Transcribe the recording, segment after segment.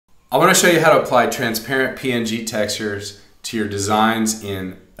I want to show you how to apply transparent PNG textures to your designs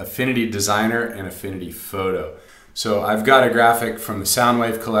in Affinity Designer and Affinity Photo. So I've got a graphic from the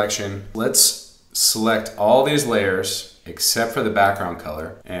Soundwave collection. Let's select all these layers except for the background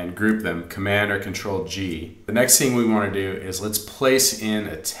color and group them, Command or Control G. The next thing we want to do is let's place in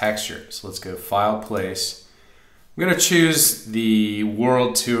a texture. So let's go File, Place. I'm going to choose the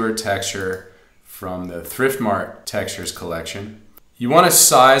World Tour texture from the Thrift Mart Textures collection. You want to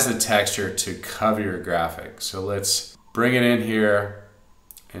size the texture to cover your graphic. So let's bring it in here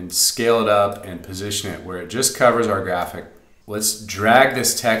and scale it up and position it where it just covers our graphic. Let's drag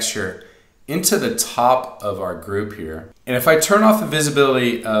this texture into the top of our group here. And if I turn off the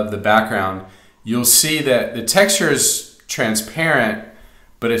visibility of the background, you'll see that the texture is transparent,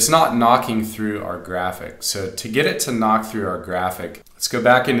 but it's not knocking through our graphic. So to get it to knock through our graphic, let's go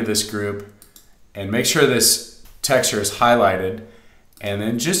back into this group and make sure this texture is highlighted, and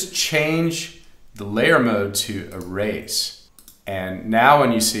then just change the layer mode to erase. And now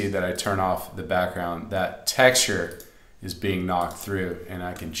when you see that I turn off the background, that texture is being knocked through, and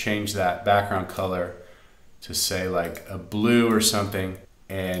I can change that background color to say like a blue or something,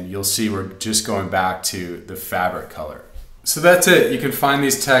 and you'll see we're just going back to the fabric color. So that's it. You can find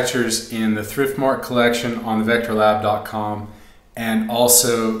these textures in the Thrift Mart collection on thevectorlab.com, and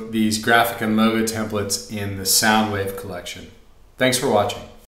also these graphic and logo templates in the Soundwave collection. Thanks for watching.